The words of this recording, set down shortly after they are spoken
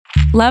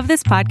Love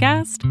this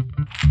podcast?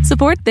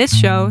 Support this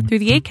show through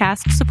the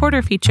Acast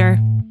supporter feature.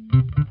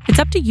 It's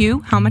up to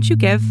you how much you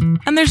give,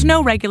 and there's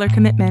no regular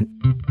commitment.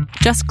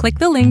 Just click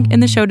the link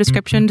in the show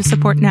description to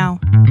support now.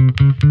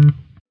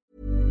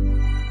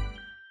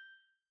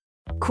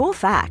 Cool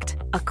fact,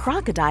 a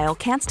crocodile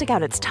can't stick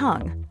out its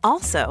tongue.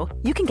 Also,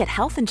 you can get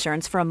health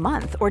insurance for a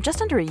month or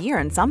just under a year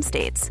in some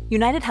states.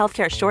 United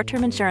Healthcare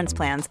short-term insurance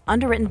plans,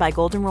 underwritten by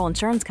Golden Rule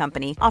Insurance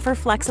Company, offer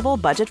flexible,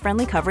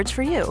 budget-friendly coverage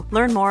for you.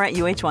 Learn more at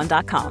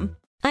uh1.com.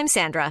 I'm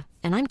Sandra,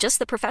 and I'm just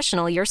the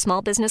professional your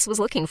small business was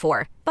looking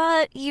for.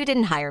 But you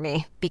didn't hire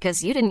me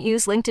because you didn't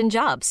use LinkedIn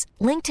Jobs.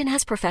 LinkedIn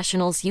has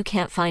professionals you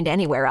can't find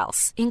anywhere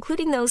else,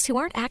 including those who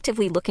aren't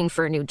actively looking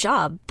for a new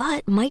job,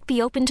 but might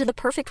be open to the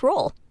perfect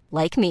role,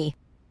 like me.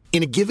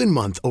 In a given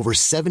month, over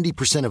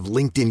 70% of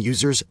LinkedIn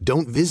users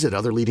don't visit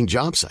other leading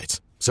job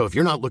sites. So if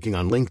you're not looking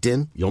on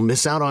LinkedIn, you'll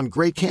miss out on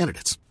great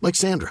candidates like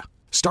Sandra.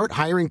 Start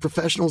hiring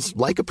professionals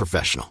like a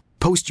professional.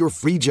 Post your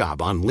free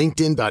job on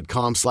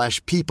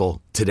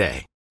linkedin.com/people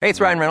today. Hey, it's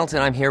Ryan Reynolds,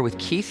 and I'm here with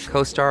Keith,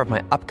 co-star of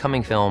my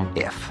upcoming film,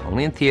 If,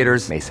 only in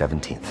theaters May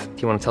 17th.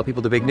 Do you want to tell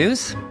people the big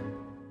news?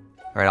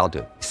 All right, I'll do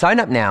it. Sign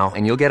up now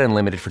and you'll get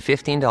unlimited for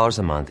 $15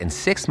 a month and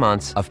 6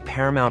 months of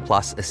Paramount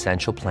Plus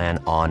Essential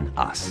Plan on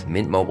us.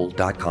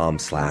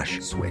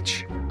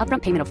 MintMobile.com/switch.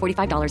 Upfront payment of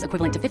 $45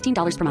 equivalent to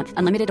 $15 per month.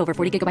 Unlimited over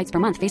 40 gigabytes per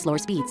month. Face lower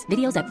speeds.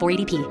 Videos at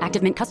 480p.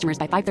 Active Mint customers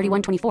by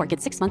 531.24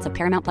 get 6 months of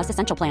Paramount Plus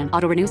Essential Plan.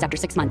 Auto renews after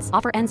 6 months.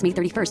 Offer ends May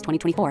 31st,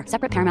 2024.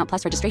 Separate Paramount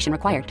Plus registration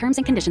required. Terms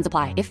and conditions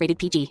apply if rated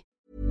PG.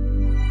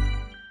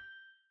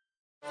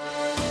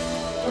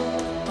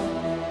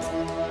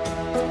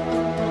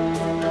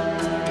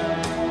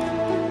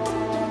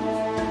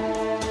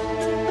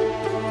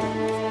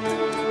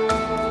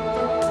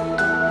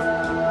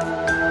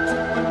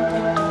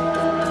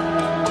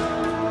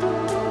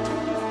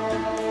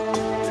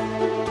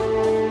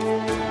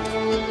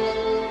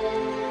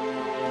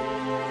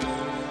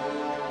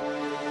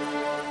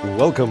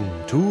 Welcome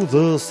to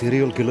the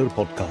Serial Killer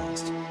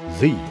Podcast,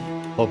 the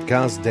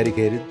podcast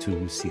dedicated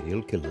to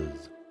serial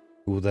killers,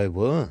 who they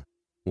were,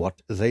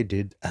 what they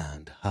did,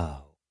 and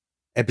how.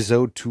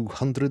 Episode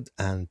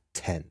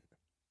 210.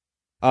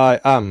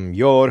 I am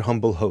your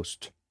humble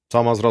host,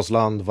 Thomas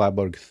Rosland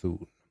Viborg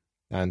Thun,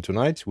 and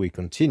tonight we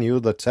continue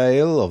the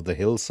tale of the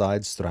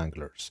Hillside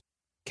Stranglers,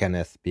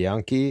 Kenneth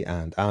Bianchi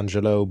and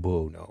Angelo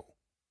Buono.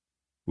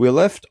 We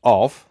left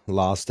off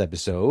last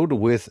episode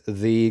with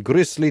the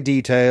grisly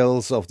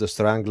details of the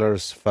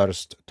Stranglers'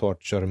 first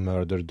torture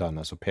murder done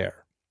as a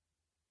pair.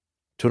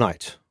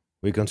 Tonight,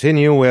 we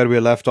continue where we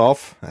left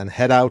off and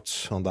head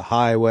out on the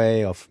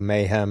highway of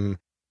mayhem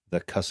the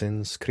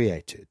cousins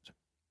created.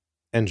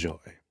 Enjoy.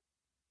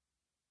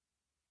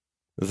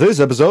 This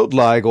episode,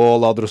 like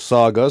all other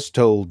sagas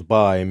told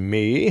by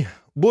me,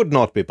 would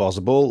not be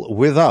possible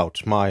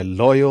without my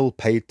loyal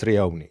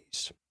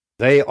Patreonies.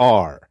 They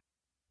are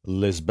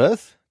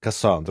Lisbeth,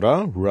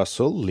 Cassandra,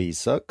 Russell,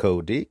 Lisa,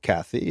 Cody,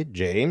 Kathy,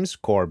 James,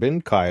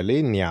 Corbin,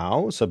 Kylie,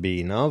 Niao,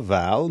 Sabina,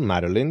 Val,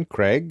 Madeline,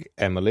 Craig,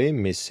 Emily,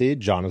 Missy,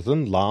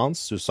 Jonathan, Lance,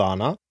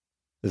 Susanna,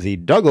 the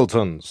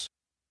Dougletons,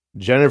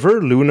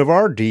 Jennifer,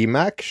 Lunavar,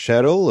 D-Mac,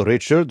 Cheryl,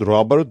 Richard,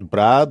 Robert,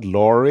 Brad,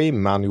 Lori,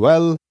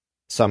 Manuel,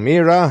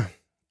 Samira,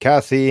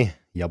 Kathy,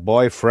 your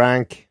boy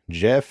Frank,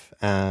 Jeff,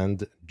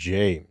 and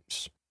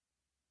James.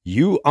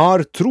 You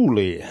are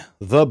truly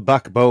the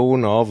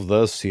backbone of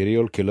the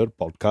Serial Killer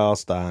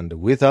Podcast, and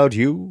without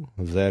you,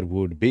 there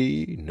would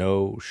be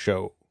no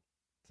show.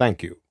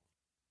 Thank you.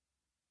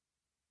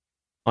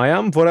 I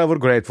am forever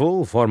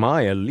grateful for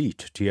my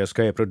elite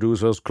TSK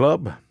Producers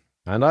Club,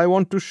 and I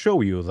want to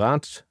show you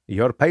that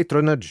your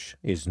patronage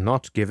is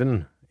not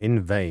given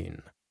in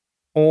vain.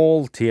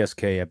 All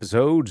TSK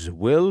episodes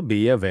will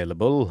be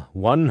available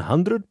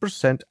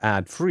 100%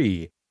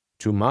 ad-free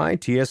to my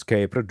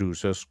TSK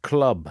Producers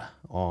Club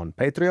on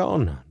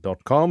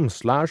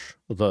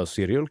patreon.com/The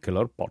Serial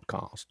Killer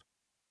Podcast.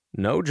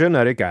 No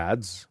generic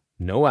ads,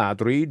 no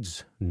ad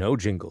reads, no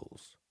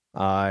jingles.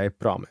 I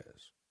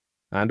promise.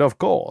 And of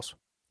course,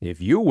 if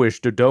you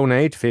wish to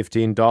donate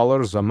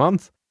 $15 a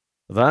month,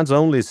 that's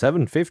only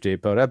 $7.50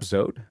 per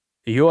episode,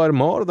 you are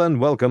more than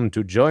welcome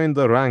to join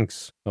the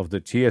ranks of the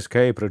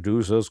TSK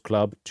Producers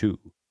Club too.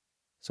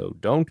 So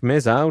don't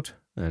miss out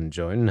and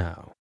join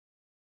now.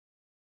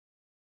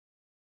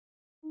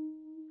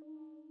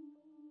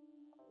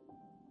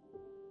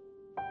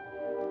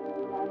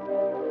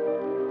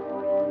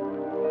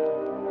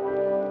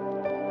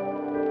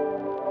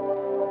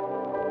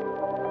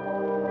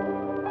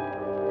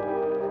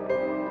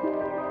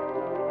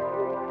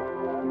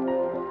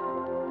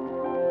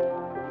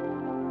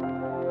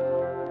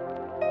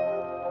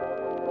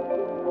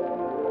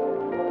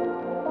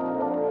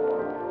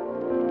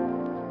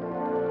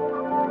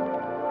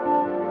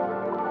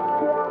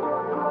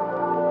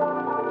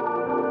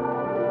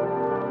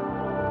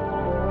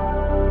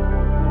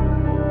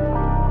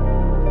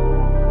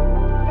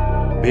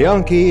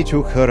 Bianchi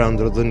took her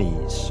under the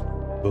knees,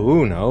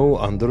 Buono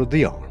under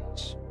the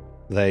arms.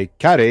 They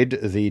carried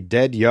the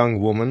dead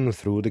young woman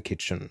through the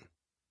kitchen.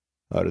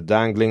 Her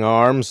dangling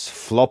arms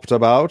flopped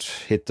about,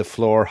 hit the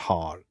floor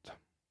hard.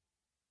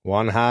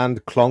 One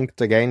hand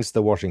clonked against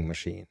the washing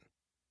machine.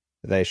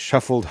 They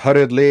shuffled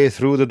hurriedly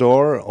through the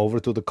door over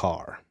to the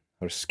car,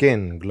 her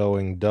skin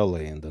glowing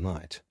dully in the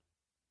night.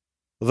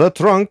 The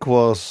trunk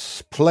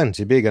was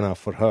plenty big enough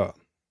for her.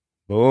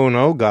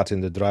 Buono got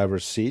in the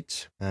driver's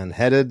seat and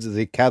headed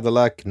the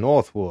Cadillac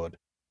northward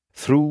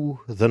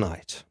through the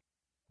night.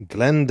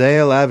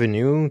 Glendale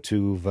Avenue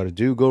to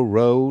Verdugo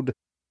Road,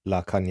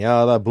 La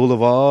Cañada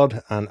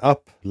Boulevard, and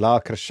up La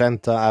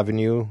Crescenta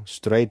Avenue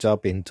straight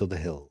up into the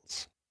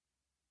hills.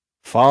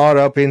 Far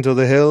up into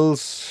the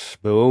hills,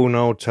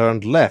 Buono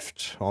turned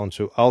left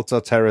onto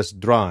Alta Terrace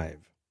Drive.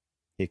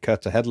 He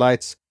cut the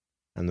headlights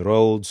and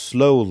rolled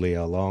slowly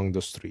along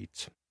the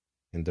street.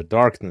 In the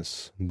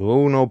darkness,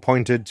 Buono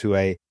pointed to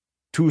a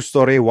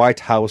 2-story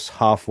white house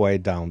halfway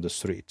down the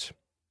street.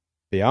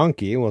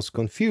 Bianchi was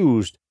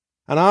confused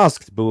and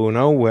asked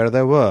Buono where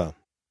they were.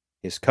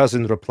 His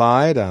cousin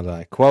replied, and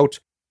I quote,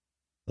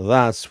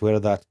 "That's where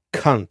that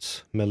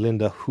cunt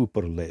Melinda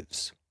Hooper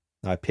lives.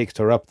 I picked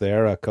her up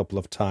there a couple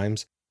of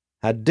times,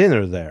 had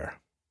dinner there.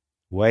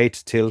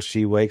 Wait till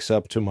she wakes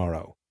up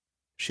tomorrow.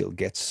 She'll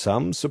get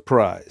some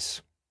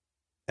surprise."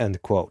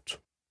 End quote.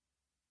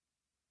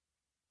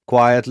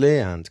 Quietly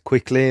and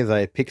quickly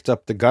they picked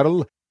up the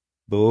girl,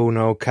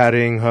 Buono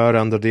carrying her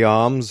under the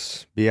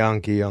arms,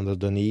 Bianchi under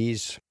the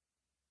knees.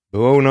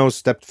 Buono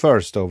stepped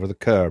first over the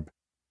curb,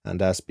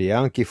 and as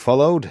Bianchi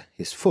followed,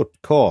 his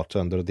foot caught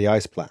under the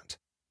ice plant.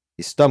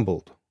 He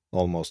stumbled,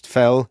 almost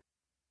fell,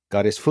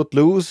 got his foot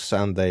loose,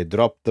 and they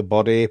dropped the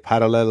body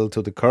parallel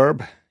to the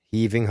curb,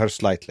 heaving her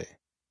slightly,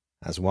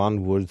 as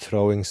one would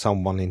throwing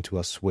someone into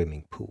a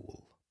swimming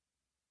pool.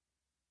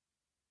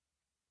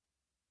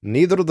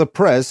 Neither the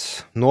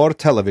press nor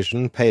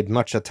television paid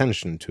much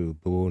attention to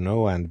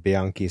Buono and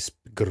Bianchi's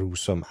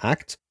gruesome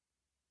act,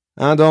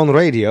 and on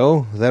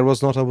radio there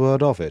was not a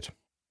word of it.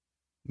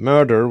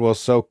 Murder was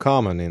so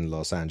common in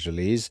Los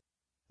Angeles,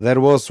 there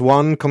was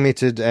one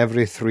committed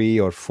every 3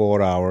 or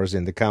 4 hours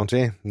in the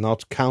county,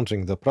 not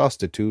counting the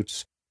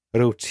prostitutes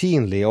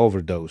routinely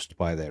overdosed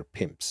by their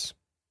pimps.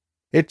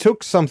 It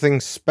took something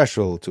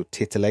special to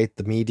titillate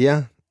the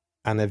media,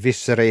 an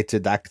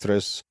eviscerated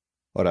actress,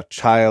 or a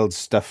child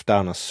stuffed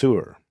down a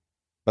sewer.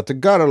 But the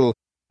girl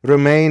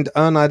remained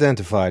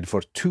unidentified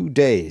for 2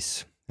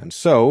 days, and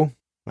so,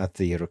 at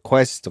the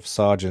request of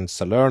Sergeant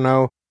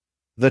Salerno,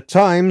 the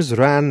Times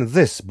ran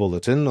this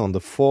bulletin on the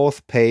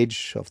 4th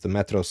page of the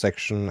Metro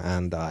section,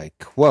 and I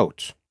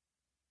quote,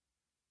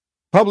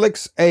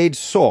 "Public's aid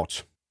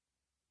sought.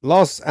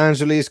 Los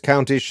Angeles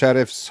County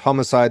Sheriff's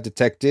homicide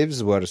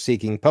detectives were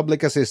seeking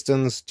public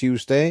assistance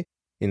Tuesday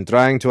in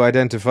trying to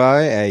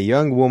identify a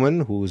young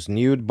woman whose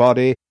nude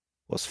body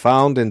was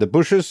found in the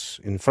bushes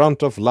in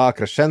front of La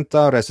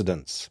Crescenta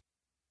residence.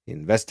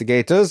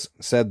 Investigators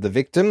said the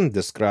victim,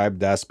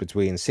 described as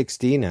between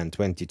 16 and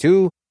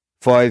 22,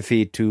 5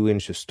 feet 2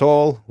 inches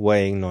tall,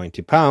 weighing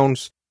 90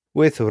 pounds,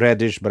 with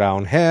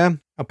reddish-brown hair,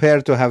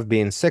 appeared to have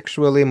been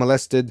sexually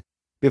molested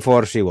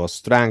before she was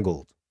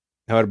strangled.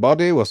 Her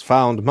body was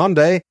found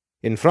Monday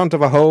in front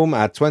of a home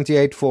at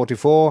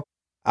 2844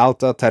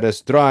 Alta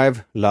Terrace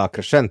Drive, La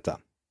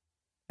Crescenta."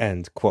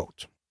 End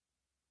quote.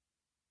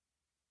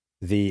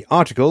 The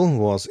article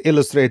was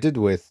illustrated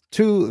with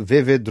 2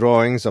 vivid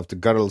drawings of the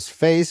girl's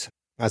face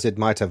as it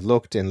might have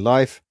looked in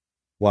life,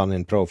 one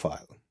in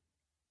profile.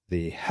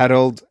 The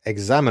Herald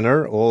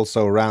Examiner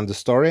also ran the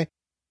story,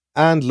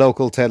 and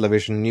local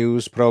television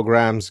news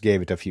programs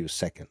gave it a few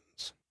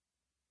seconds.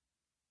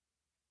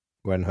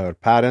 When her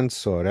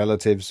parents or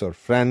relatives or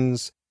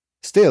friends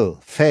still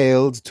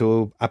failed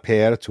to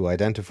appear to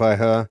identify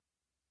her,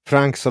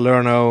 Frank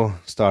Salerno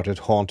started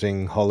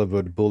haunting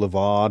Hollywood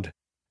Boulevard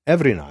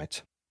every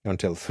night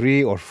until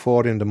 3 or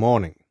 4 in the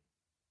morning.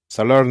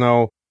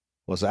 Salerno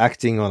was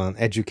acting on an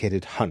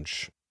educated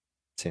hunch.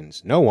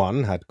 Since no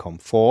one had come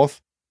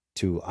forth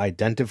to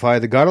identify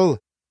the girl,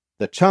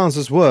 the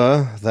chances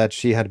were that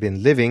she had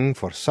been living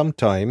for some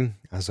time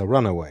as a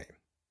runaway.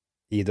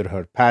 Either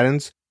her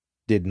parents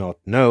did not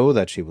know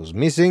that she was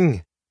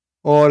missing,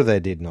 or they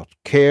did not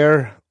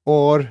care,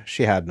 or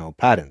she had no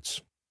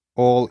parents.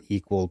 All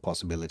equal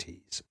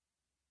possibilities.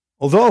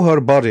 Although her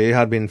body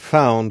had been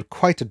found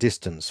quite a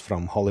distance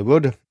from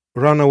Hollywood,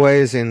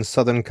 runaways in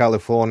Southern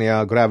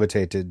California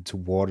gravitated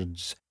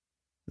towards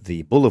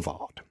the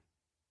boulevard.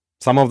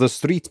 Some of the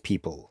street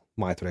people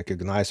might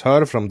recognize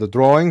her from the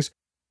drawings,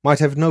 might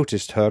have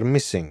noticed her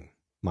missing,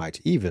 might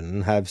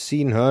even have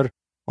seen her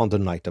on the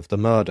night of the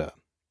murder.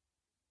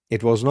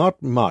 It was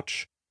not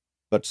much,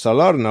 but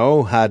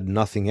Salerno had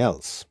nothing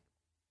else.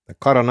 The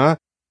coroner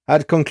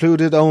had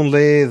concluded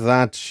only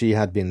that she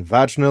had been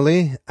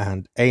vaginally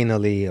and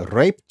anally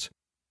raped,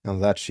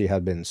 and that she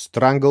had been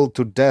strangled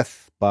to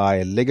death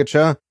by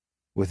ligature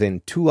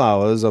within 2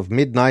 hours of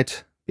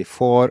midnight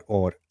before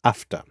or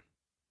after.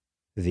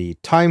 The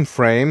time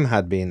frame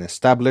had been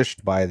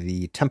established by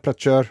the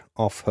temperature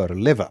of her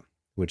liver,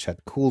 which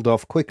had cooled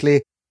off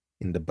quickly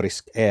in the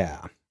brisk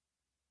air.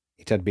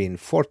 It had been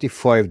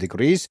 45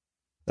 degrees,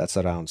 that's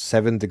around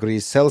 7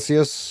 degrees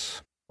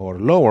Celsius, or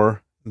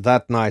lower,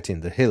 that night in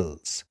the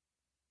hills.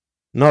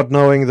 Not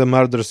knowing the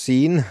murder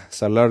scene,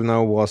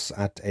 Salerno was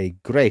at a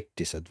great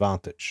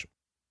disadvantage.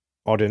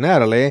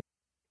 Ordinarily,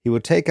 he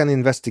would take an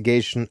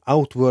investigation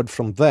outward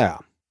from there,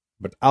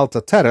 but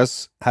Alta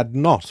Terrace had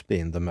not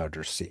been the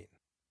murder scene.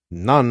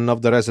 None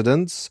of the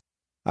residents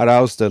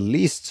aroused the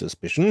least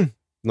suspicion,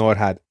 nor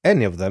had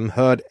any of them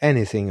heard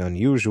anything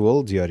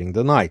unusual during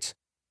the night.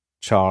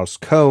 Charles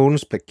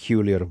Cone's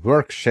peculiar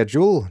work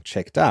schedule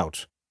checked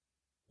out.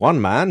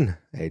 One man,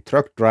 a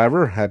truck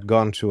driver, had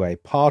gone to a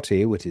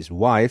party with his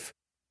wife,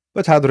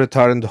 but had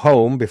returned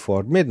home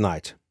before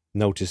midnight,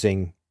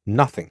 noticing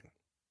nothing.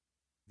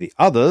 The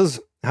others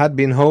had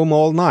been home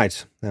all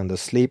night and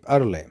asleep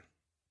early.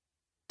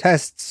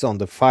 Tests on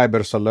the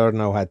fiber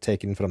Salerno had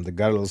taken from the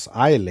girl's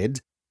eyelid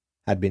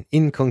had been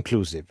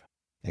inconclusive,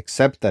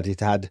 except that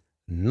it had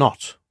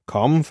not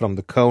come from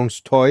the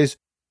Cones' toys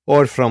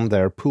or from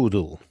their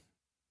poodle.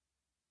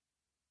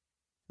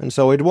 And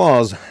so it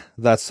was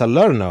that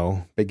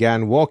Salerno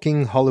began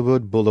walking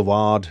Hollywood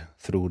Boulevard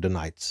through the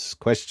nights,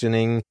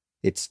 questioning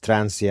its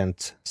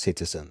transient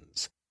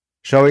citizens,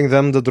 showing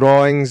them the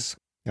drawings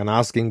and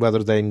asking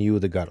whether they knew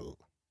the girl.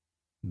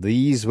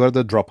 These were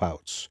the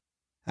dropouts,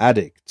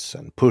 addicts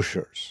and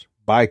pushers,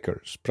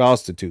 bikers,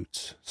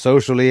 prostitutes,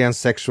 socially and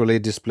sexually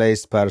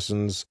displaced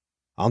persons,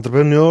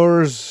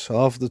 entrepreneurs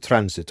of the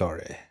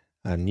transitory,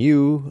 a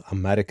new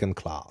American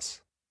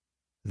class.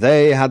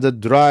 They had the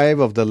drive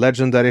of the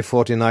legendary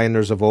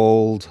 49ers of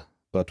old,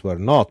 but were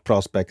not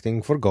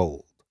prospecting for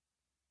gold.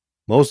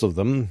 Most of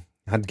them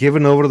had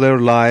given over their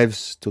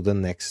lives to the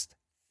next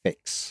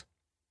fix.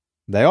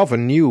 They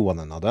often knew one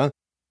another,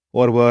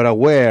 or were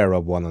aware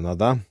of one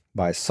another,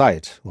 by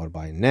sight or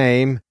by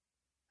name,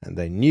 and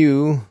they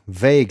knew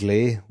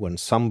vaguely when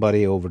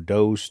somebody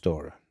overdosed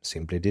or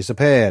simply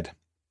disappeared.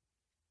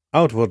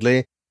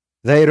 Outwardly,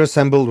 they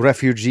resembled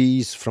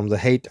refugees from the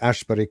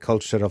Haight-Ashbury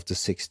culture of the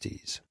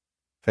 60s,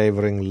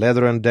 favoring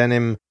leather and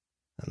denim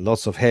and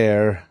lots of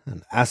hair,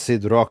 an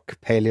acid rock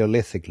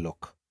Paleolithic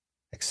look,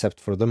 except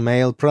for the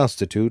male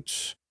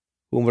prostitutes,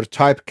 whom were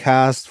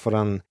typecast for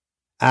an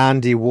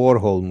Andy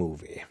Warhol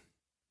movie.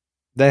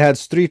 They had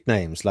street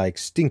names like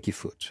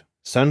Stinkyfoot,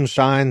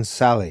 Sunshine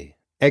Sally,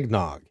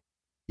 Eggnog,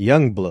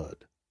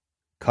 Youngblood,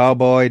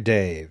 Cowboy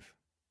Dave,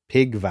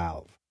 Pig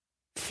Valve,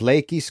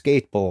 Flaky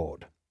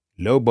Skateboard,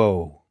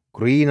 Lobo,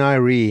 Green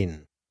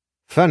Irene,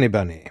 Funny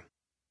Bunny,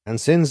 and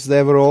since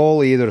they were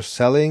all either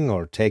selling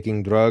or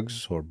taking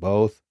drugs or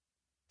both,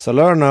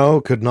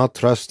 Salerno could not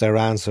trust their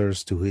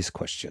answers to his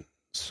questions.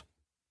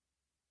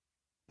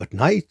 But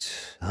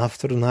night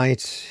after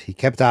night he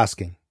kept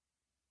asking.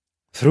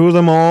 Through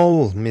them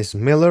all, Miss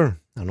Miller,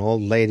 an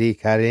old lady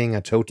carrying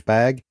a tote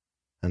bag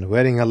and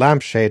wearing a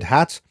lampshade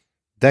hat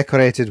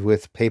decorated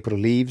with paper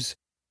leaves,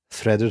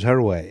 threaded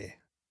her way.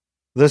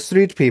 The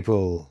street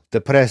people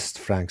depressed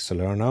Frank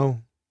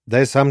Salerno.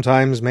 They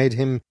sometimes made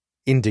him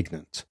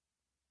indignant.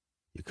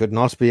 You could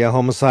not be a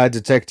homicide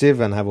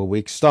detective and have a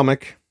weak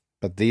stomach,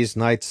 but these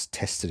nights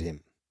tested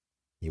him.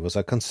 He was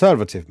a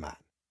conservative man.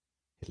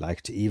 He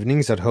liked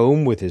evenings at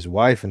home with his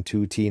wife and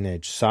 2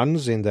 teenage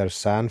sons in their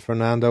San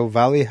Fernando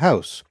Valley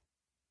house.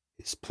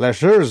 His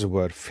pleasures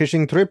were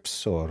fishing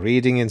trips or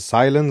reading in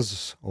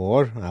silence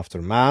or,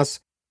 after Mass,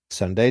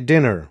 Sunday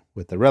dinner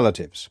with the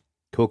relatives,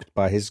 cooked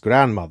by his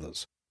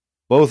grandmothers,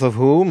 both of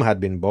whom had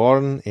been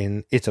born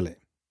in Italy.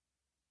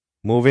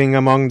 Moving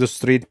among the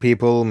street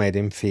people made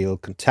him feel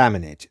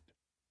contaminated.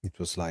 It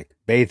was like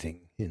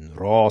bathing in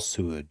raw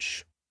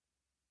sewage.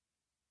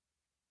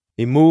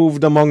 He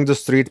moved among the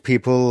street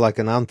people like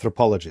an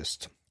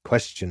anthropologist,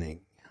 questioning,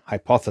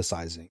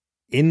 hypothesizing,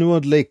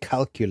 inwardly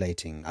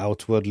calculating,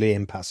 outwardly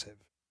impassive.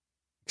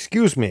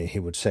 "Excuse me," he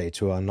would say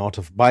to a knot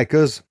of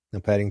bikers,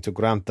 appearing to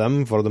grant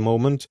them, for the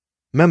moment,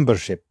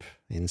 membership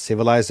in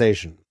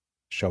civilization,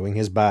 showing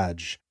his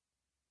badge.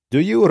 "Do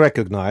you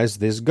recognize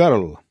this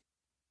girl?"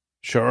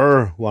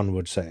 "Sure," one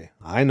would say.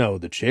 "I know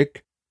the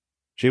chick.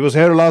 She was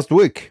here last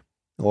week."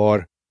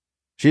 Or,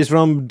 "She's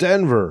from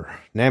Denver.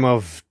 Name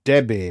of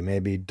Debbie,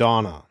 maybe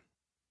Donna."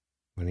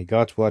 When he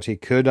got what he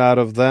could out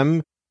of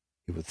them,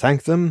 he would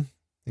thank them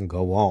and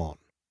go on.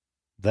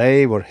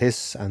 They were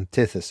his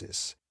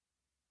antithesis.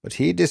 But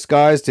he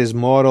disguised his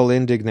moral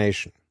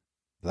indignation.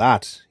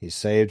 That he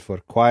saved for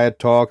quiet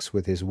talks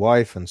with his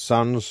wife and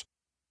sons,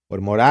 or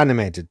more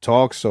animated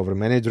talks over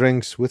many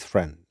drinks with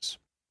friends.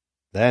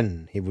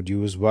 Then he would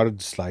use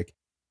words like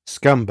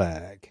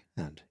scumbag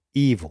and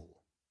evil.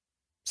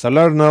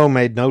 Salerno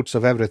made notes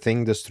of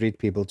everything the street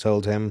people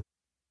told him,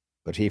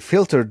 but he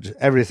filtered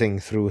everything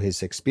through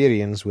his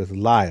experience with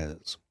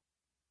liars.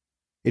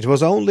 It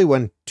was only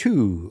when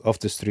 2 of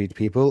the street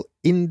people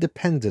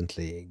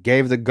independently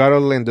gave the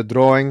girl in the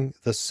drawing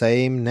the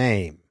same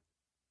name,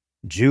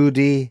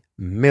 Judy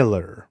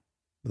Miller,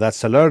 that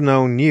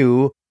Salerno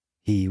knew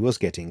he was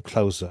getting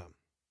closer.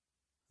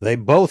 They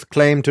both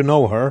claimed to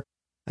know her,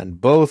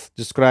 and both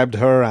described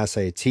her as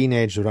a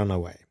teenage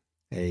runaway,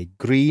 a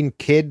green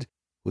kid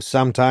who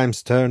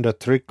sometimes turned a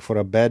trick for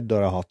a bed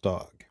or a hot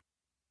dog.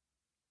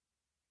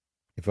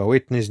 If a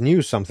witness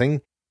knew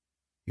something,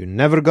 You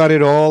never got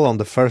it all on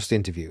the first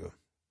interview.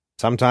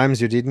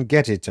 Sometimes you didn't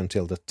get it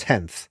until the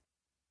 10th.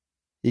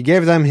 He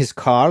gave them his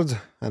card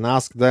and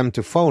asked them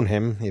to phone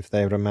him if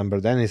they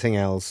remembered anything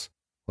else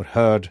or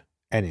heard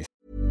anything.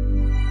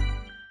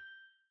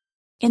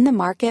 In the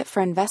market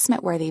for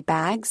investment-worthy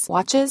bags,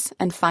 watches,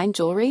 and fine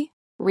jewelry,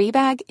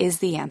 Rebag is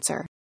the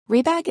answer.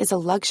 Rebag is a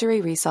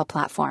luxury resale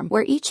platform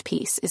where each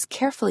piece is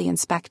carefully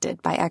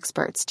inspected by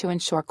experts to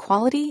ensure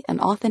quality and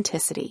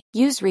authenticity.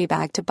 Use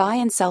Rebag to buy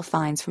and sell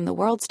finds from the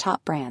world's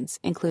top brands,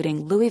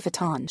 including Louis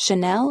Vuitton,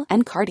 Chanel,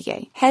 and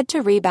Cartier. Head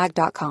to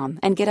Rebag.com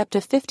and get up to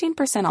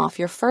 15% off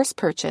your first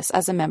purchase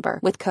as a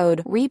member with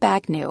code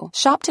REBAGNEW.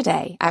 Shop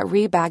today at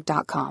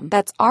Rebag.com.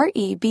 That's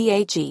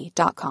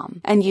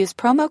REBAG.com. And use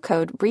promo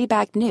code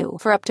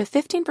REBAGNEW for up to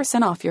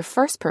 15% off your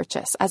first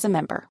purchase as a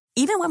member.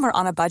 Even when we're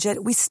on a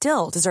budget, we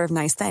still deserve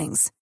nice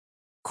things.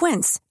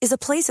 Quince is a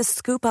place to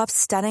scoop up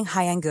stunning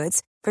high-end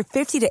goods for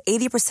 50 to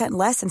 80%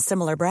 less than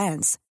similar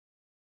brands.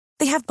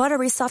 They have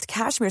buttery soft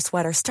cashmere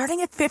sweaters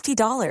starting at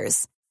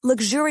 $50,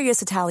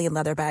 luxurious Italian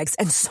leather bags,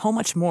 and so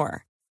much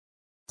more.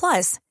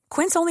 Plus,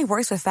 Quince only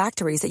works with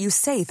factories that use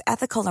safe,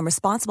 ethical, and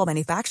responsible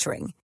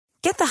manufacturing.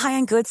 Get the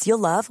high-end goods you'll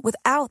love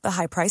without the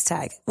high price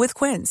tag with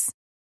Quince.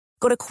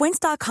 Go to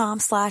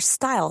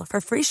quince.com/style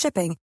for free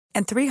shipping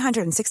and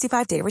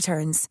 365-day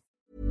returns.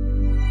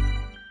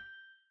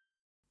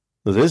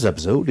 This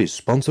episode is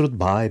sponsored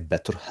by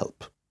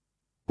BetterHelp.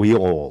 We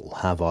all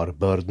have our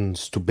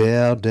burdens to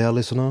bear, dear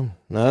listener,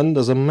 and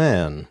as a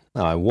man,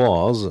 I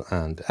was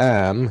and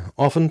am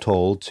often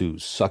told to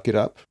suck it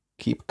up,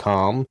 keep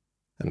calm,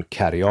 and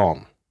carry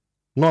on.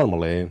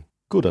 Normally,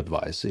 good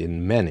advice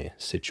in many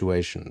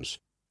situations.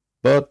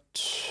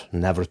 But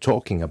never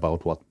talking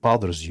about what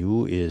bothers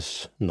you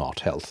is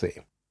not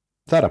healthy.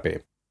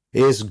 Therapy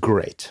is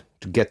great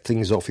to get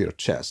things off your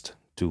chest,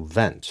 to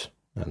vent,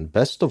 and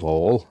best of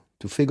all,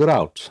 to figure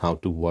out how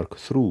to work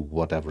through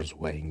whatever's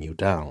weighing you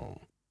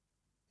down.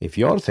 If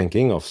you're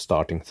thinking of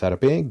starting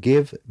therapy,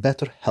 give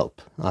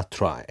BetterHelp a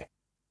try.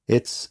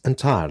 It's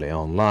entirely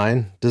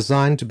online,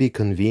 designed to be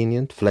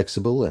convenient,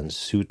 flexible, and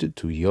suited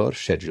to your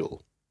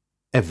schedule.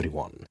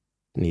 Everyone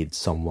needs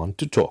someone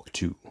to talk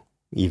to,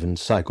 even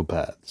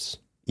psychopaths,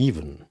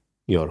 even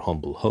your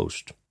humble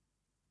host.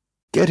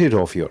 Get it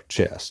off your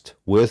chest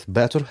with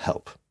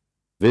BetterHelp.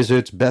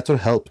 Visit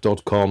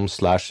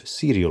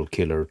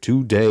betterhelp.com/serialkiller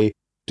today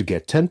to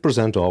get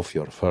 10% off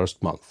your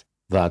first month.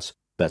 That's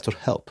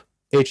BetterHelp,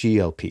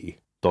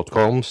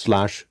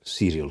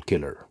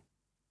 HELP.com/serialkiller.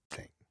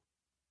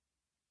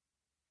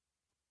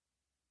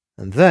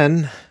 And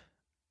then,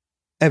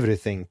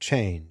 everything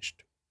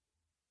changed.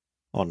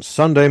 On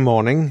Sunday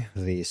morning,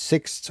 the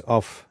 6th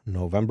of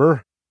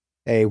November,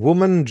 a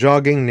woman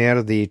jogging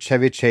near the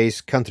Chevy Chase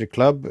Country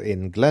Club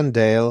in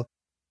Glendale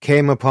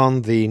came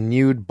upon the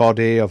nude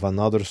body of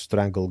another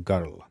strangled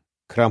girl,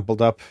 crumpled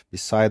up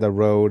beside a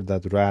road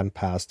that ran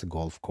past the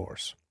golf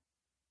course.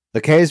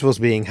 The case was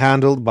being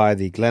handled by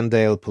the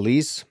Glendale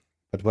police,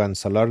 but when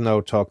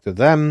Salerno talked to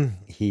them,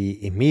 he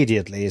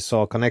immediately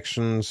saw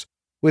connections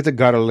with a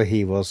girl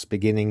he was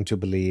beginning to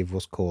believe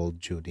was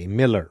called Judy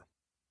Miller.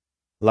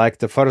 Like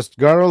the first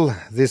girl,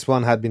 this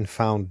one had been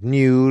found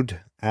nude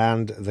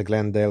and, the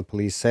Glendale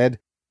police said,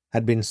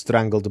 had been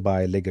strangled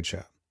by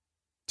ligature.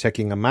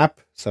 Checking a map,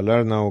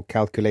 Salerno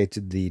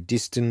calculated the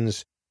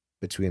distance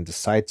between the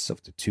sites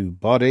of the two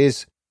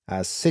bodies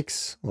as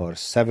 6 or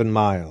 7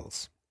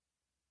 miles.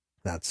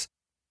 That's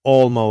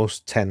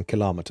almost 10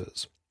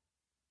 kilometers.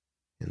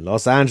 In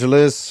Los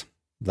Angeles,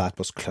 that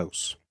was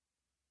close.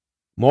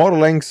 More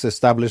links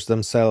established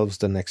themselves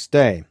the next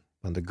day,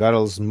 when the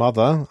girl's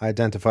mother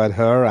identified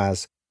her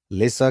as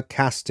Lisa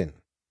Castin,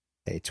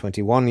 a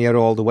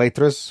 21-year-old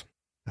waitress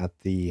at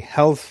the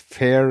Health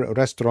Fair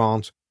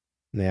restaurant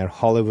near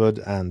Hollywood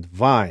and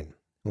Vine,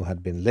 who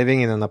had been living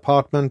in an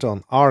apartment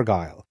on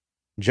Argyle,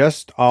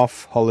 just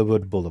off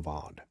Hollywood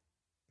Boulevard.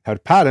 Her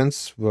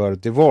parents were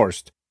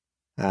divorced,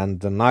 and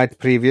the night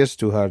previous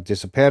to her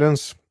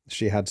disappearance,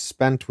 she had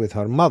spent with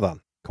her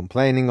mother,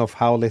 complaining of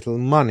how little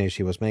money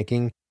she was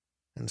making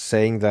and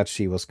saying that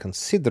she was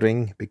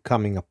considering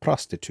becoming a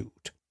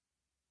prostitute.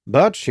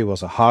 But she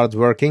was a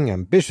hard-working,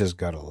 ambitious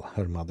girl,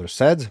 her mother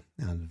said,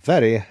 and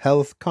very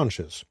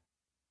health-conscious.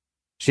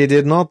 She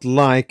did not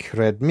like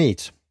red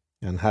meat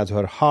and had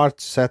her heart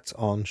set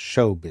on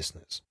show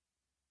business.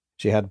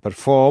 She had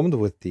performed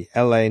with the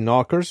L.A.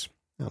 Knockers,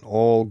 an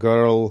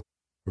all-girl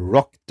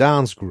rock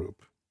dance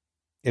group.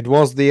 It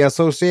was the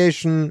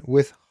association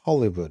with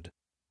Hollywood,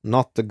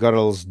 not the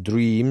girl's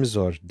dreams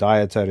or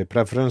dietary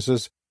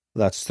preferences,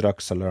 that struck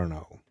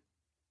Salerno.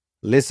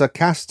 Lisa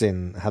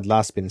Castin had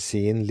last been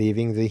seen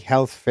leaving the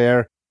health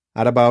fair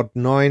at about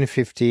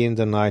 9:15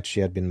 the night she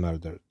had been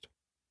murdered.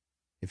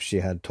 If she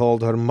had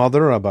told her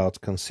mother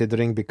about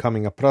considering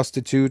becoming a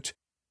prostitute,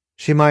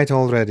 she might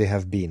already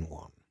have been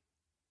one.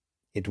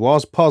 It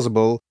was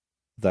possible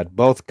that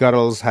both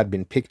girls had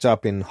been picked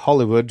up in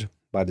Hollywood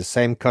by the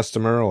same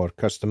customer or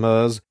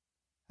customers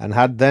and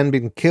had then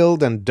been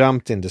killed and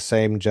dumped in the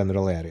same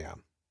general area.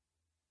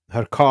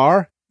 Her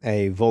car,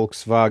 a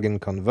Volkswagen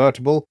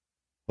convertible,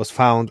 was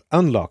found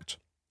unlocked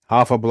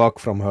half a block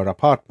from her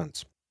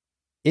apartment.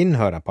 In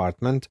her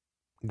apartment,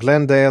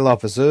 Glendale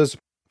officers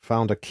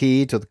found a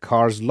key to the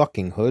car's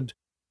locking hood,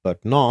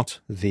 but not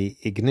the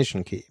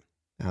ignition key,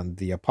 and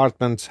the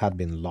apartment had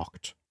been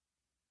locked.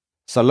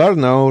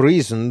 Salerno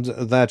reasoned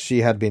that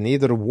she had been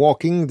either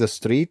walking the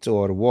street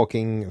or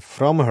walking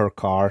from her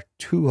car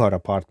to her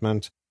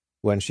apartment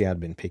when she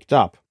had been picked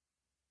up,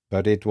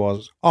 but it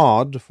was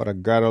odd for a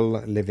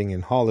girl living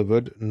in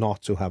Hollywood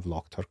not to have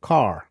locked her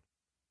car.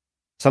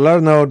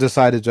 Salerno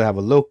decided to have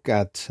a look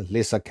at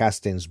Lisa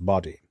Castin's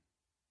body.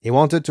 He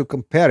wanted to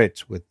compare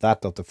it with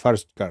that of the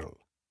first girl.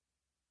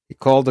 He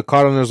called the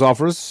coroner's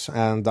office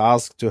and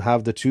asked to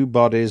have the two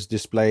bodies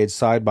displayed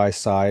side by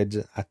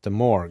side at the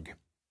morgue.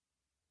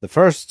 The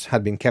first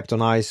had been kept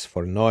on ice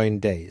for 9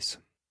 days.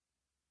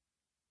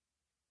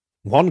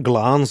 One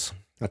glance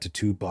at the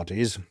two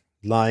bodies,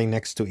 lying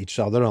next to each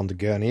other on the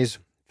gurneys,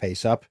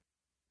 face up,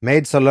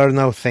 made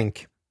Salerno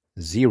think,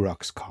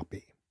 Xerox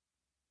copy.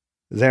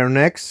 Their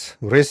necks,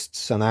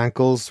 wrists, and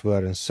ankles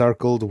were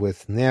encircled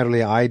with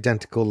nearly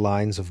identical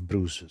lines of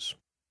bruises.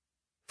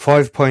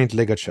 5-point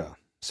ligature,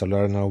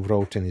 Salerno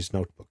wrote in his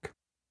notebook.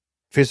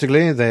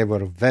 Physically, they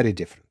were very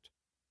different,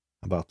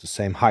 about the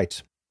same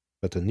height,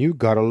 but the new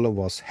girl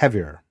was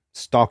heavier,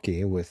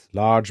 stocky, with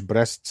large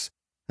breasts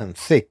and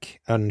thick,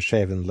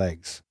 unshaven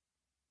legs.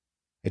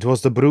 It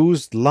was the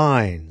bruised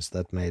lines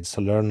that made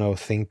Salerno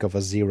think of a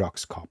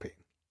Xerox copy.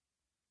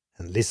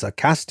 And Lisa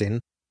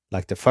Castin,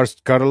 like the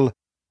first girl,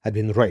 had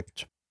been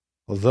raped,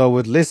 although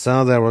with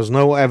Lisa there was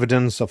no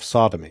evidence of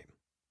sodomy.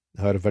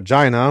 Her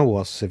vagina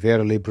was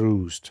severely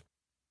bruised.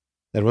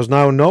 There was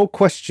now no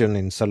question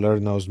in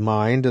Salerno's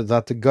mind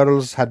that the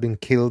girls had been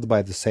killed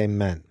by the same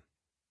men,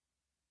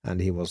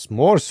 and he was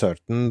more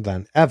certain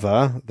than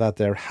ever that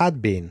there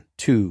had been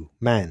 2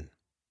 men.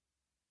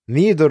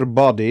 Neither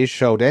body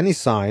showed any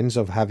signs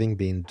of having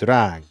been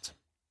dragged.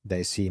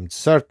 They seemed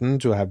certain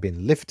to have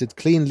been lifted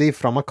cleanly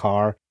from a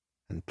car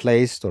and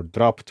placed or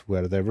dropped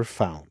where they were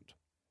found.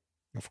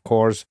 Of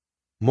course,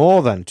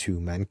 more than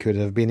 2 men could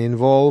have been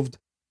involved,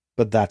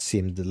 but that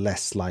seemed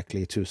less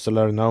likely to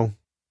Salerno.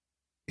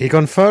 He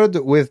conferred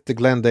with the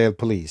Glendale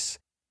police,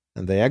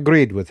 and they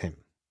agreed with him.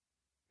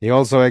 He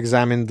also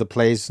examined the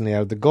place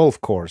near the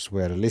golf course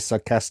where Lisa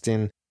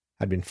Castin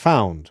had been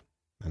found,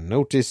 and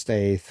noticed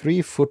a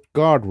 3-foot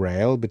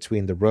guardrail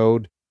between the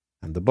road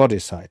and the body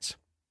sites.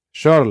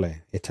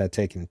 Surely it had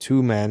taken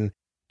 2 men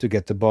to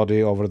get the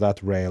body over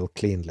that rail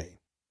cleanly.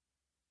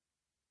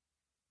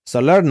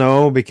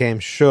 Salerno became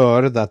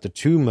sure that the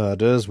 2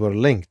 murders were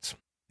linked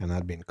and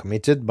had been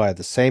committed by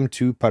the same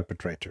 2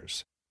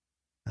 perpetrators.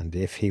 And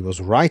if he was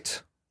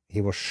right,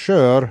 he was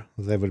sure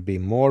there would be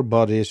more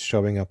bodies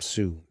showing up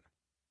soon.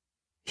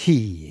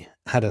 He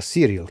had a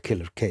serial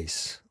killer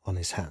case on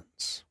his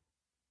hands.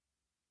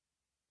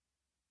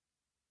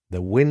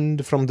 The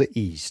wind from the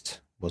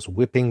east was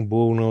whipping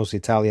Buono's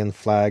Italian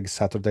flag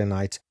Saturday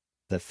night,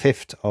 the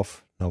 5th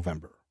of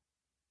November,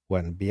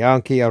 when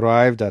Bianchi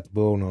arrived at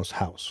Buono's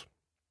house.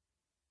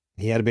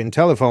 He had been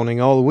telephoning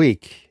all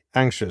week,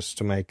 anxious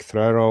to make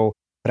thorough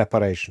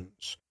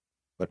preparations,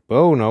 but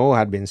Buono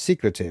had been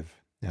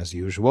secretive, as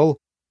usual,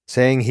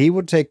 saying he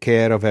would take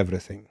care of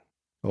everything.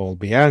 All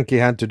Bianchi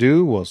had to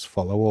do was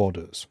follow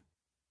orders.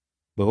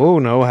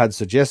 Buono had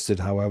suggested,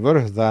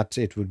 however, that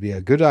it would be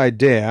a good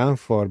idea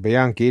for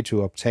Bianchi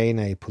to obtain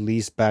a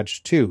police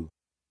badge too,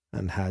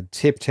 and had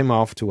tipped him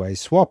off to a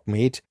swap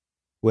meet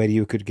where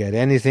you could get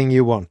anything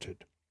you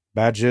wanted: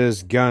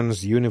 badges,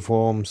 guns,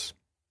 uniforms.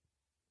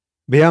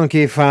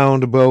 Bianchi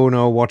found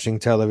Buono watching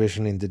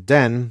television in the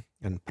den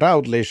and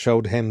proudly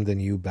showed him the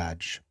new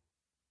badge.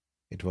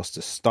 It was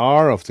the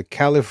star of the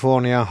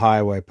California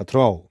Highway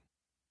Patrol.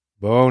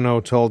 Buono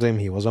told him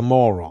he was a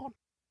moron.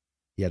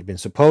 He had been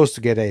supposed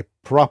to get a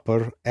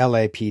proper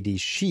LAPD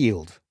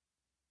shield.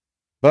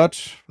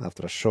 But,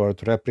 after a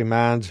short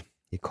reprimand,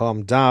 he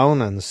calmed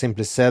down and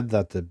simply said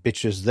that the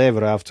bitches they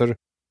were after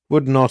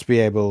would not be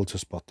able to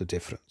spot the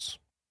difference.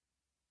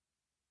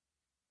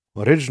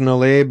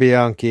 Originally,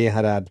 Bianchi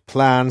had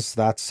plans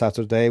that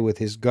Saturday with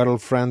his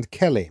girlfriend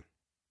Kelly.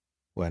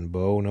 When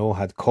Buono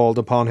had called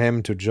upon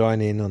him to join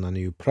in on a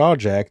new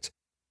project,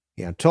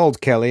 he had told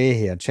Kelly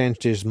he had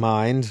changed his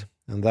mind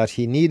and that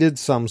he needed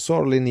some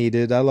sorely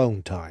needed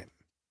alone time.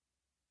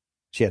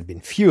 She had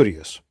been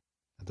furious,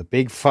 and the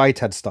big fight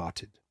had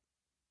started.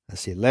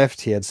 As he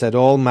left, he had said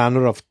all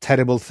manner of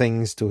terrible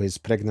things to his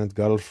pregnant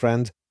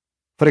girlfriend.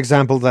 For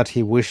example, that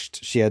he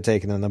wished she had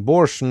taken an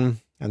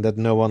abortion, and that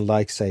no one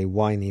likes a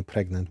whiny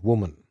pregnant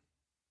woman.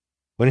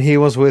 When he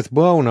was with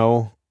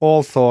Buono,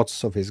 all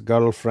thoughts of his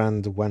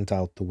girlfriend went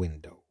out the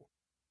window.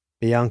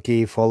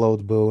 Bianchi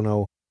followed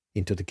Buono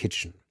into the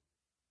kitchen.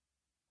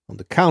 On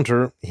the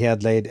counter he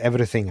had laid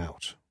everything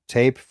out: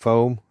 tape,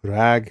 foam,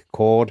 rag,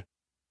 cord.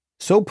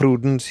 So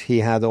prudent, he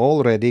had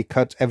already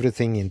cut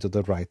everything into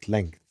the right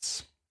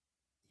lengths.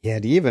 He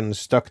had even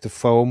stuck the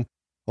foam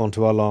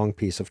onto a long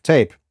piece of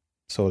tape,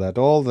 so that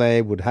all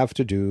they would have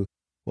to do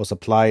was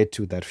apply it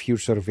to their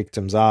future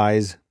victim's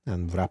eyes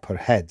and wrap her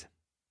head.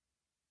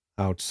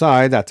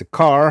 Outside at the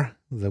car,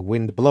 the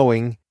wind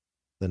blowing,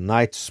 the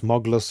night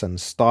smugglers and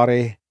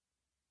starry,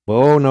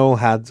 Buono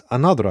had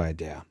another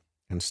idea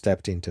and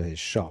stepped into his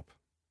shop.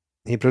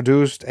 He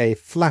produced a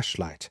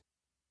flashlight,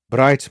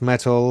 bright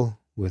metal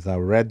with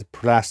a red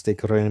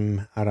plastic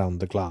rim around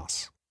the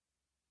glass.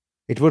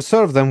 It would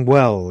serve them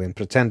well in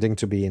pretending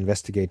to be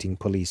investigating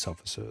police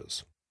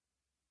officers.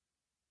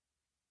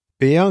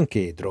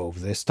 Bianchi drove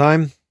this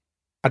time.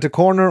 At the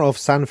corner of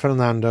San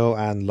Fernando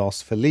and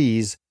Los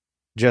Feliz,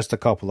 just a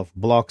couple of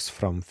blocks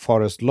from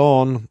Forest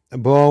Lawn,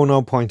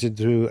 Buono pointed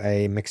to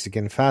a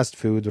Mexican fast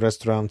food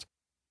restaurant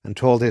and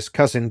told his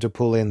cousin to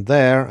pull in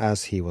there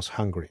as he was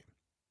hungry.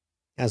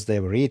 As they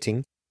were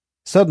eating,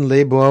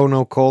 suddenly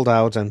Buono called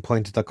out and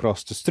pointed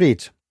across the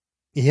street.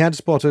 He had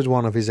spotted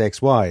one of his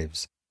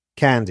ex-wives,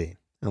 Candy,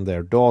 and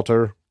their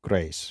daughter,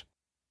 Grace.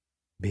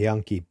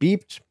 Bianchi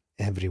beeped,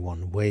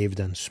 everyone waved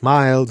and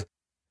smiled,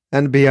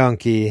 and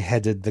Bianchi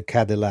headed the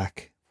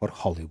Cadillac for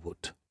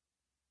Hollywood.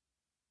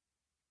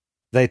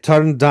 They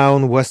turned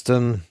down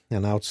Western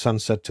and out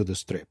Sunset to the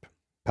Strip,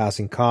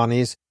 passing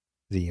Connie's,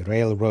 the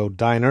railroad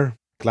diner,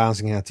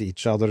 glancing at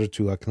each other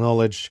to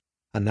acknowledge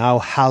a now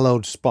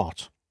hallowed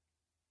spot.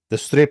 The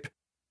Strip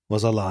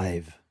was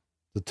alive,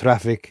 the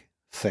traffic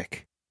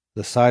thick,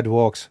 the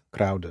sidewalks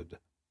crowded,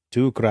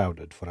 too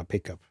crowded for a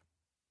pickup.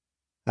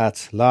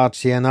 At La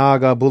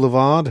Ciénaga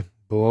Boulevard,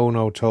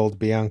 Buono told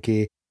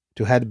Bianchi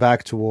to head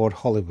back toward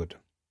Hollywood.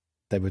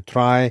 They would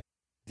try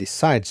the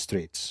side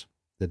streets,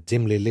 the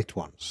dimly lit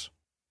ones.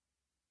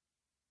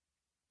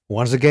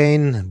 Once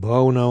again,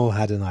 Buono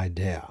had an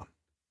idea.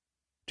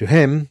 To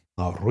him,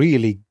 a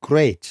really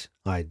great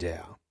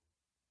idea.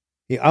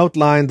 He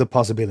outlined the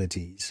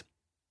possibilities.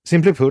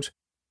 Simply put,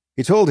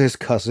 he told his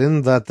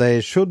cousin that they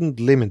shouldn't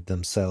limit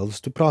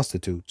themselves to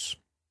prostitutes.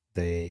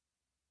 They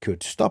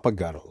could stop a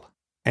girl,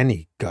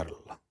 any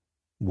girl.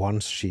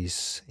 Once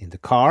she's in the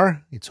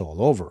car, it's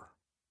all over.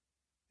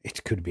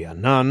 It could be a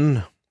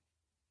nun,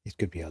 it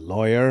could be a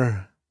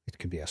lawyer, it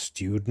could be a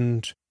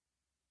student.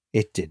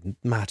 It didn't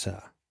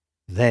matter.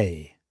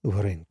 They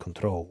were in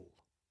control.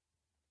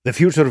 The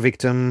future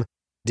victim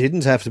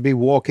didn't have to be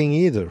walking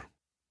either.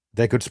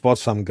 They could spot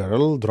some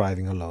girl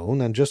driving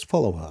alone and just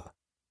follow her.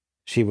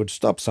 She would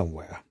stop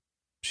somewhere.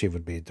 She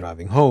would be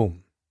driving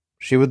home.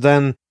 She would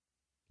then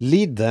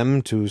lead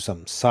them to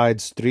some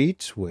side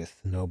street with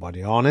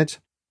nobody on it,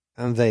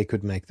 and they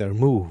could make their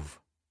move.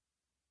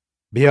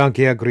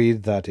 Bianchi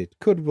agreed that it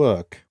could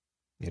work.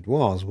 It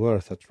was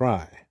worth a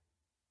try.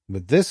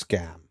 With this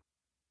scam,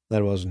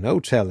 there was no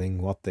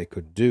telling what they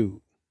could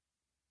do.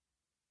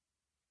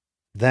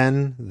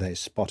 Then they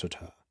spotted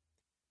her.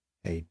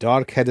 A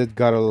dark-headed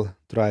girl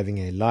driving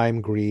a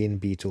lime-green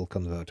Beetle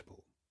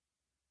convertible.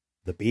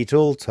 The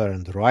Beetle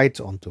turned right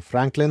onto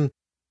Franklin,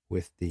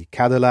 with the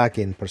Cadillac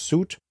in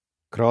pursuit,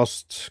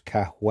 crossed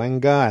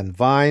Cahuenga and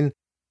Vine,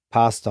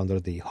 passed under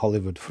the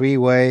Hollywood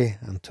freeway,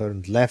 and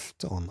turned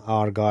left on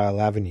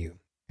Argyle Avenue,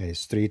 a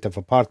street of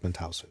apartment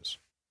houses.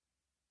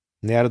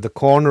 Near the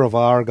corner of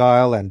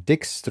Argyle and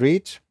Dix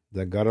Street,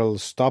 the girl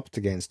stopped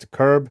against the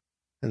curb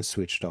and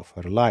switched off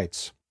her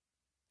lights.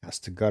 As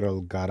the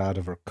girl got out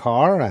of her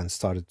car and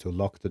started to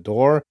lock the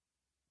door,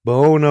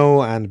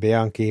 Buono and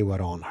Bianchi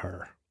were on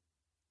her.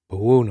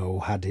 Buono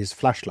had his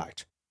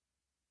flashlight.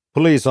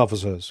 "Police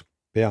officers,"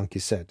 Bianchi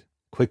said,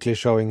 quickly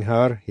showing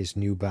her his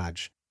new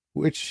badge,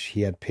 which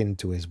he had pinned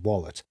to his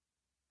wallet,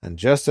 and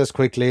just as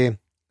quickly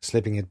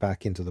slipping it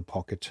back into the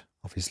pocket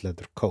of his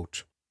leather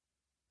coat.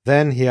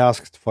 Then he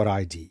asked for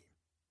ID.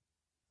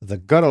 The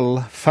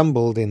girl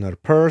fumbled in her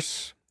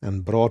purse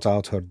and brought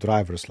out her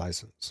driver's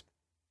license.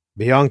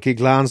 Bianchi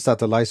glanced at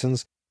the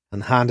license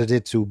and handed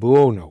it to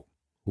Buono,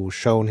 who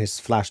shone his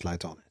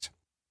flashlight on it.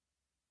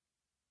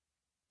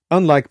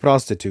 Unlike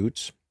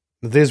prostitutes,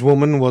 this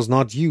woman was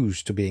not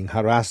used to being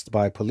harassed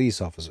by police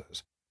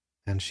officers,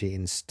 and she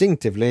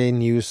instinctively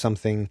knew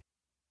something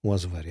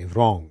was very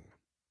wrong.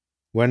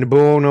 When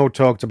Buono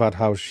talked about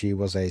how she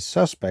was a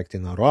suspect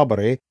in a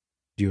robbery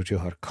due to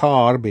her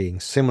car being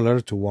similar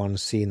to one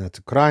seen at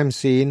the crime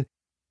scene,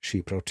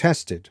 she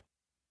protested.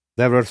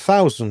 There were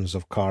thousands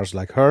of cars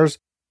like hers,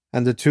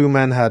 and the two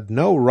men had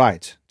no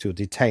right to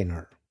detain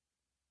her.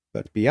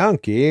 But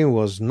Bianchi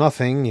was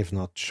nothing if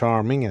not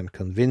charming and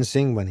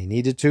convincing when he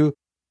needed to,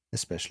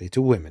 especially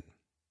to women.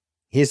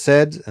 He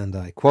said, and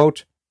I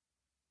quote,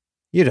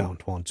 "You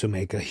don't want to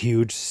make a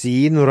huge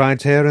scene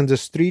right here in the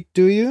street,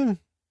 do you?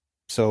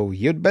 So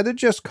you'd better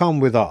just come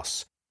with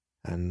us,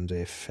 and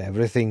if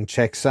everything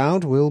checks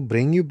out, we'll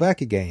bring you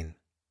back again.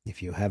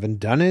 If you haven't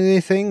done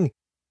anything,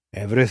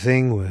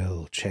 everything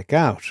will check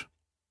out.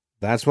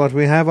 That's what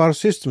we have our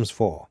systems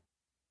for.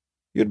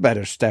 You'd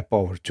better step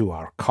over to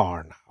our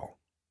car now."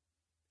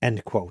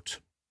 End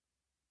quote.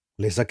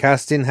 Lisa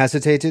Castin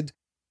hesitated,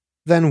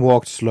 then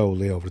walked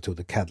slowly over to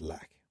the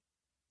Cadillac.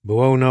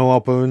 Buono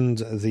opened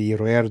the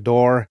rear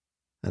door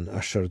and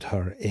ushered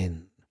her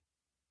in.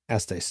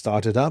 As they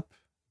started up,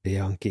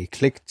 Bianchi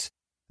clicked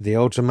the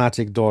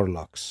automatic door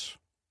locks.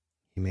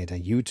 He made a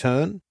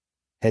U-turn,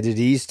 headed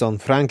east on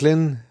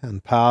Franklin,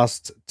 and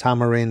passed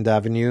Tamarind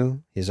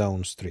Avenue, his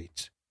own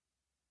street.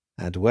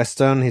 At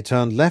Western he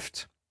turned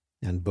left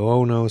And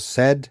Buono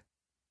said,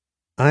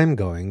 I'm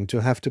going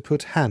to have to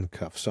put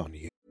handcuffs on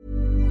you.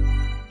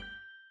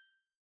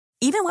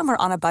 Even when we're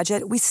on a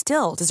budget, we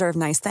still deserve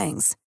nice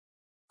things.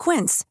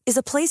 Quince is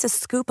a place to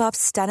scoop up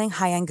stunning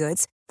high-end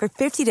goods for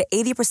 50 to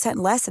 80%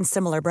 less than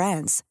similar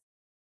brands.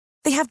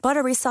 They have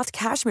buttery soft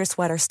cashmere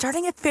sweaters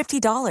starting at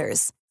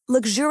 $50,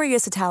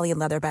 luxurious Italian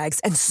leather bags,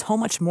 and so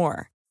much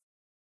more.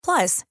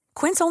 Plus,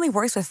 Quince only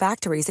works with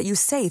factories that use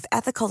safe,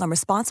 ethical, and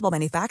responsible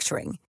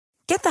manufacturing.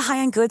 Get the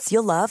high-end goods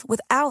you'll love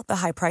without the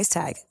high price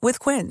tag with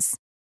Quince.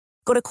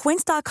 Go to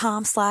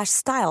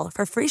quince.com/style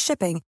for free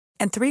shipping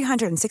and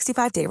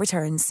 365-day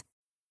returns.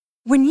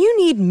 When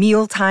you need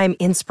mealtime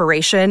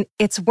inspiration,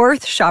 it's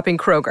worth shopping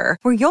Kroger,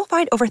 where you'll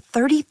find over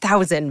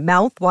 30,000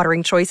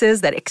 mouth-watering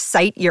choices that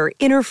excite your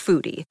inner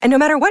foodie. And no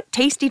matter what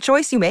tasty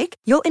choice you make,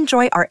 you'll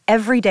enjoy our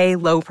everyday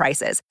low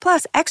prices,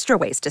 plus extra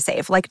ways to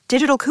save, like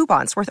digital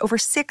coupons worth over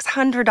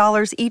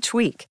 $600 each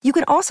week. You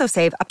can also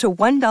save up to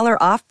 $1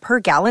 off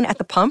per gallon at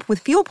the pump with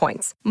fuel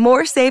points.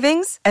 More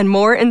savings and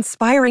more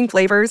inspiring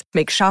flavors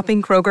make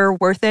shopping Kroger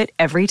worth it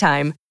every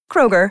time.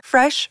 Kroger,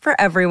 fresh for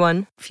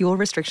everyone. Fuel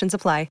restrictions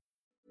apply.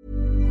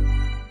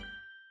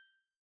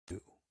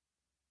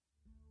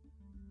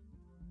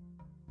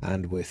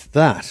 And with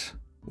that,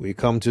 we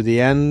come to the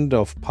end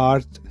of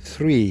part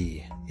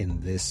 3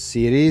 in this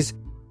series,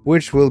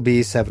 which will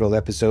be several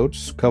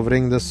episodes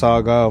covering the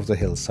saga of the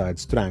Hillside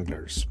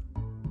Stranglers.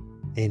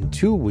 In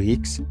 2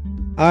 weeks,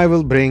 I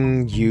will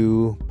bring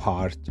you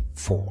part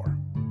 4.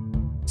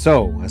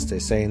 So, as they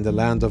say in the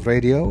land of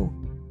radio,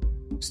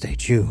 stay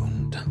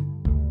tuned.